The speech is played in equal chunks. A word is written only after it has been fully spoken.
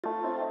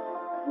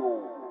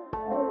When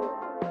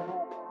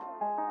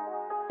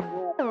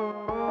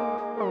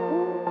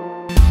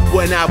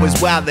I was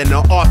wildin', I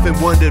often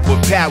wondered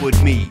what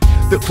powered me.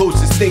 The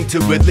closest thing to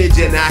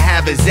religion I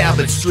have is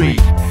Albert Street.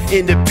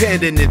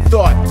 Independent in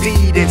thought,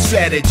 deed, and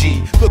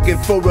strategy. Looking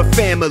for a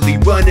family,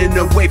 running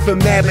away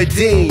from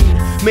Aberdeen.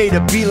 Made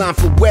a beeline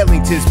for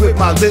Wellingtons with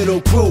my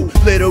little crew.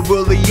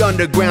 Literally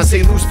underground,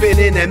 St. Louis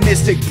spinning that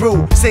mystic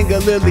brew.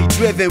 Singularly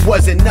driven,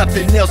 wasn't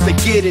nothing else to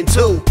get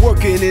into.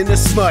 Working in a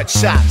smut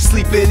shop,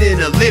 sleeping in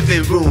a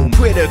living room.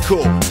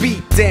 Critical,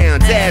 beat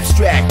downs,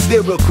 abstract,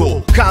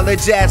 lyrical.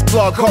 College ass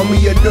blog called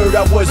me a nerd,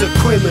 I was a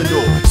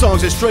criminal.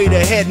 Songs are straight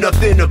ahead,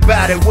 nothing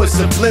about it was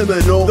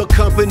subliminal. The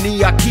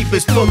company I keep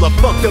is full of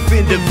fucked up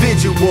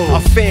individuals. Our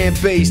fan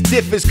base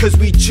differs cause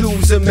we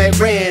choose them at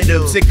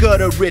random. Sick of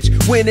the rich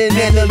winning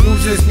and the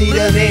losers need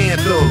an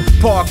anthem.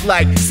 Park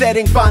like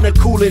setting, find a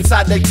cool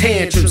inside the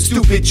tantrum.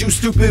 Stupid you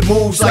stupid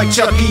moves like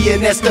Chucky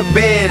and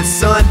Esteban.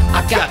 Son,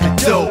 I got the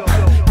dope,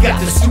 got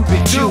the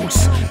stupid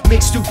juice.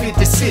 Make stupid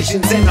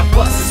decisions and I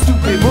bust the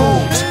stupid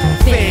moves.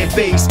 Fan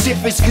base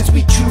differs cause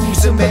we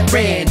choose them at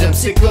random.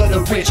 Sick of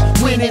the rich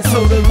winning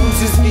so the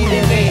losers need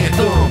an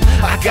anthem.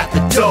 I got the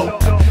dope,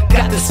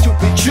 got the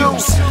stupid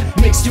juice.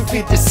 Make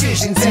stupid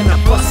decisions and I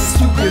bust the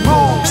stupid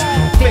moves.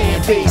 Fan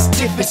base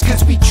differs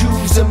cause we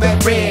choose them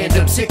at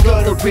random. Sick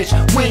of the rich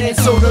winning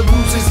so the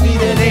losers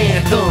need an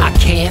anthem. I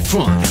can't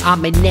front,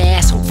 I'm an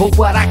asshole for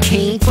what I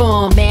came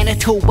from.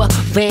 Manitoba,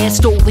 van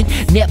stolen,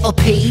 never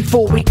paid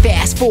for it.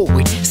 Fast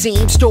forward,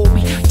 same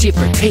story,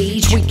 different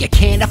page. When you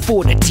can't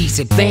afford a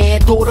decent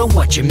van, thought on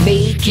what you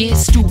make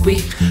is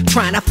stupid.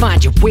 Trying to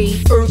find your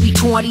way, early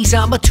 20s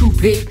I'm a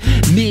two-pick.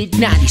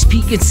 Mid-90s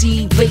peak and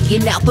see,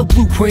 laying out the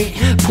blueprint.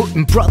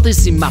 Putting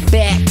brothers in my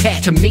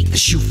backpack to make the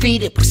shoe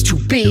fit, it was too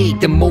big.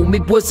 The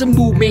moment was a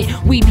movement,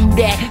 we knew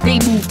that. They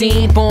moved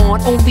in,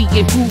 born, only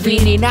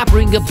improving. And I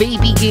bring a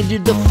baby into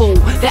the fold,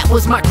 that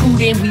was my crew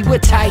then, we were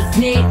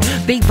tight-knit.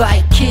 They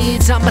like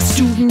kids, I'm a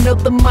student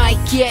of the mic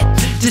yet.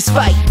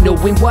 Despite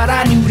knowing what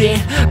I knew then,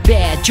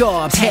 bad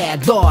jobs,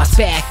 had lost,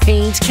 back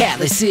pains,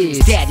 calluses.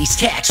 Daddy's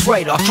tax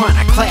write-off, trying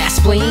to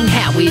class-explain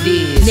how it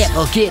is.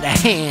 Never get a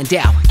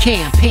handout,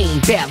 campaign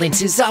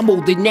balances. I'm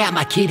older now,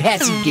 my kid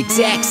has the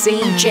exact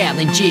same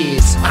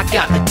challenges. I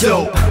got the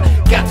dope,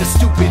 got the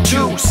stupid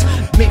juice.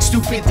 Make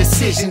stupid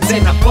decisions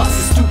and I bust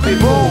the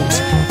stupid moves.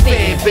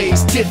 Fan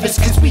base differs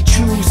cause we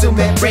choose them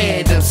at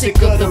random.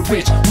 Sick of the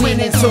rich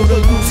winning so the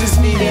losers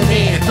need an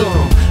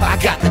anthem. I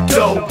got the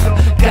dope,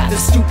 got the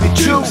stupid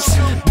juice.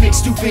 Make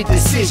stupid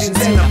decisions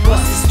and I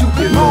bust the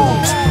stupid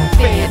moves.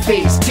 Fan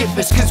base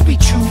differs cause we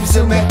choose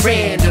them at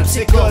random.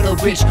 Sick of the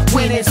rich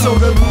winning so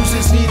the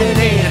losers need an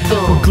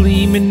anthem.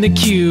 Gleam in the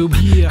cube,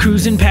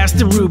 cruising past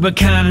the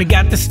Rubicon. We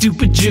got the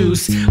stupid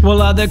juice,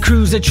 while other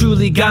crews are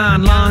truly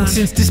gone, long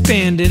since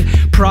disbanded.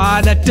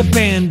 Product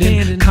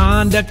abandoned,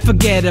 conduct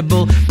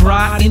forgettable,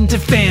 brought into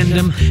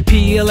fandom.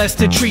 PLS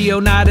the trio,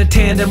 not a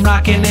tandem,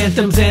 rocking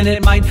anthems. And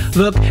it might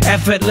look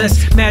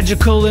effortless,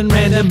 magical and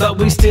random, but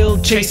we still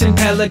chasing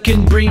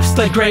pelican briefs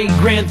like Greg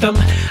Grantham.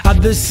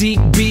 Others seek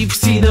beef,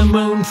 see the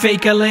moon,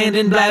 fake a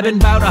landing, blabbing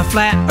about a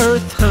flat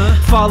earth,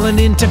 falling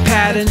into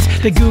patterns.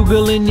 They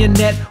Googling your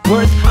net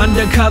worth,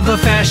 undercover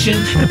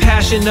fashion, the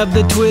passion of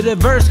the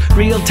Twitterverse,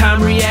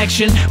 real-time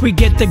reaction. We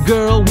get the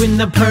girl, win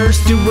the purse,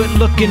 do it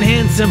looking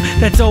handsome.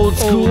 That's old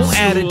school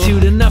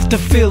attitude, enough to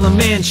fill a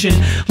mansion.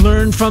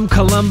 Learn from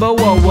Columbo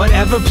or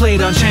whatever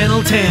played on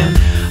Channel 10.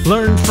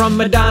 Learn from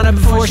Madonna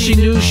before she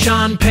knew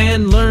Sean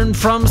Penn. Learn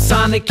from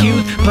Sonic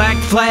Youth, Black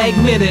Flag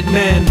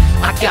Minutemen.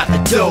 I got the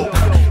dope,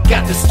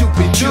 got the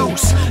stupid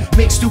juice.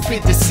 Make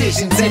stupid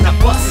decisions and I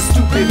bust the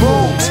stupid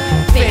moves.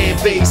 Fan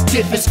base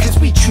differs cause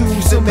we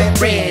choose them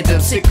at random.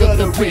 Sick of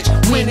the rich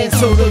winning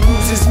so the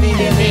losers need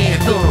an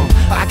anthem.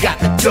 I got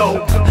the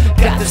dope,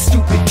 got the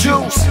stupid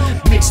juice.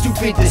 Make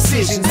stupid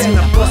decisions and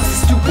I bust the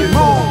stupid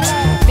moves.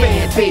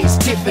 Fan base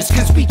differs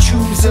cause we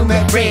choose them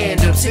at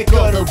random. Sick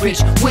of the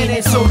rich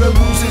winning so the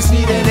losers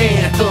need an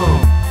anthem.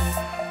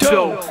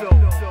 Dope,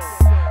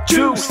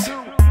 juice,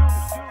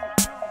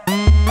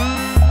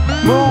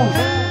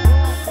 move.